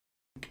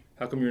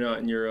How come you're not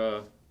in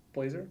your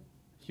Blazer?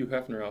 Hugh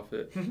Hefner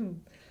outfit?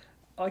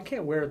 I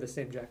can't wear the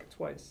same jacket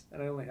twice,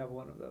 and I only have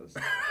one of those.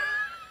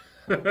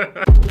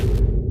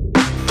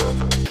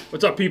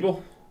 What's up,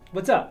 people?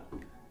 What's up?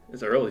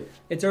 It's early.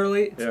 It's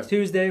early. It's Yeah.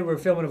 Tuesday. We're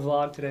filming a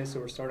vlog today,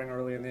 so we're starting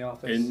early in the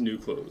office. In new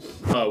clothes.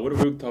 What are we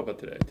going to talk about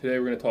today? Today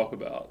we're going to talk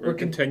about... We're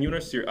continuing our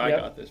series. I Yep.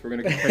 got this. We're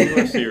going to continue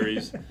our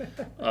series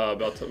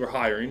about... we're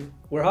hiring.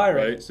 We're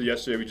hiring. Right? So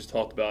yesterday we just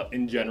talked about,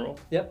 in general,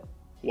 Yep.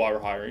 why we're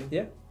hiring.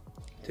 Yeah.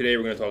 Today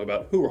we're going to talk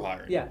about who we're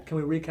hiring. Yeah. Can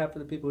we recap for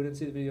the people who didn't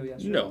see the video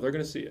yesterday? No, they're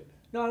going to see it.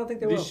 No, I don't think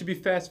they These will. should be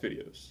fast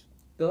videos.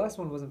 The last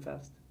one wasn't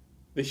fast.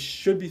 They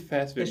should be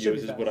fast They videos should be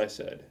is fast. what I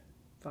said.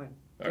 Fine.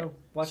 All Go right.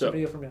 watch So, the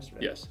video from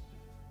yesterday. Yes.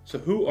 So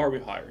who are we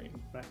hiring?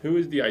 Right. Who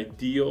is the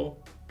ideal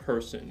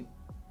person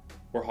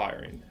we're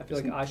hiring? I feel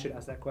like I should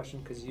ask that question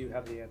because you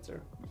have the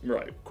answer.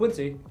 Right.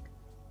 Quincy,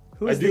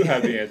 who I is do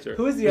have the answer.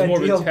 Who is the It's more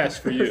ideal of a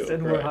test for you.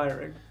 person we're Right.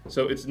 hiring?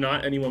 So it's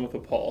not anyone with a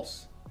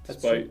pulse, That's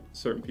despite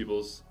certain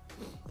people's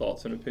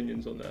thoughts and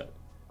opinions on that.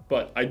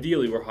 But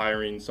ideally, we're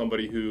hiring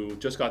somebody who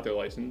just got their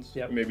license.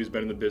 Yep. Maybe has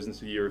been in the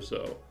business a year or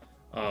so.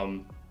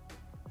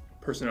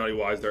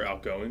 Personality-wise, they're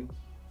outgoing.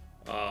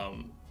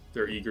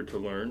 They're eager to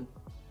learn.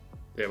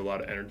 They have a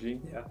lot of energy.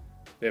 Yeah.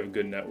 They have a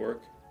good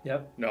network.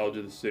 Yep. Knowledge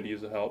of the city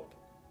is a help.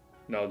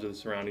 Knowledge of the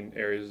surrounding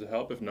areas is a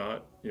help. If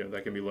not,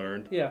 that can be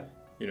learned. Yeah.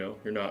 You're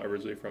not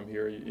originally from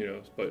here,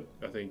 but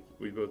I think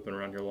we've both been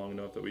around here long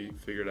enough that we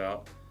figured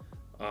out.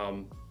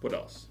 What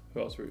else?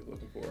 Who else are we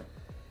looking for?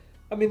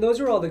 I mean, those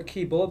are all the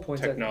key bullet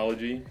points.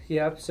 Technology.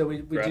 Yep. So we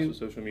Grasp do. of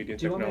social media and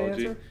do you want me to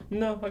technology. answer?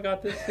 No, I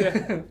got this.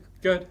 Yeah.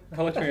 Good.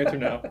 I'll let you answer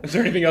now. Is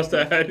there anything else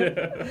to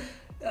add?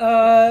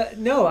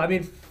 No, I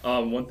mean,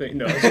 One thing.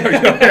 No. Sorry, go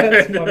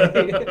ahead.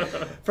 That's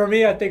funny. For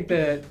me, I think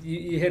that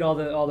you hit all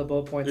the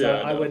bullet points.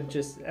 Yeah, I no. would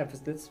just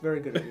emphasize. That's very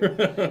good of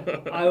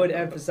you. I would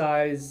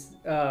emphasize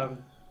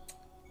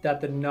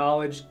that the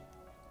knowledge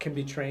can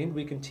be trained.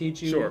 We can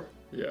teach you. Sure.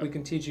 Yeah. We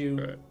can teach you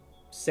Right.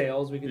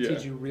 sales. We can Yeah.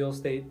 teach you real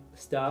estate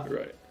stuff.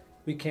 Right.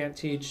 We can't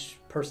teach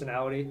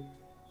personality.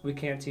 We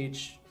can't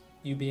teach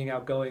you being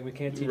outgoing. We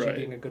can't teach you Right.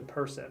 being a good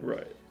person.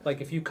 Right. Like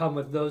if you come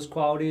with those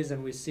qualities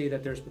and we see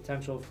that there's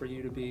potential for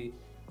you to be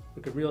a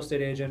good real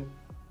estate agent,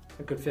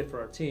 a good fit for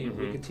our team,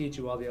 we Mhm. can teach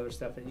you all the other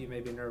stuff that you may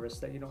be nervous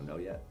that you don't know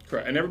yet.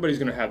 Correct. And everybody's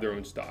going to have their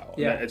own style.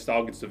 Yeah. And that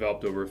style gets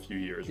developed over a few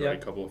years, right? Yeah. A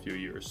couple of few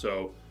years.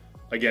 So,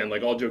 again,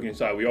 like all joking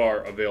aside, we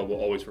are available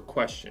always for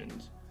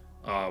questions.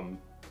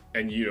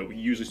 And, we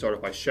usually start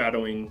off by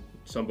shadowing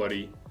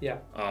somebody. Yeah.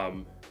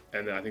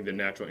 And then I think the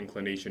natural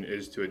inclination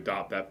is to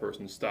adopt that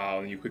person's style.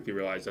 And you quickly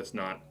realize that's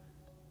not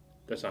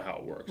how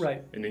it works.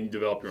 Right. And then you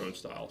develop your own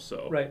style.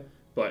 So, Right.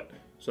 So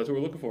that's what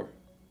we're looking for.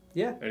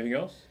 Yeah. Anything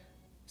else?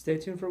 Stay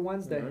tuned for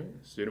Wednesday. All right.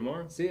 See you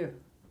tomorrow. See you.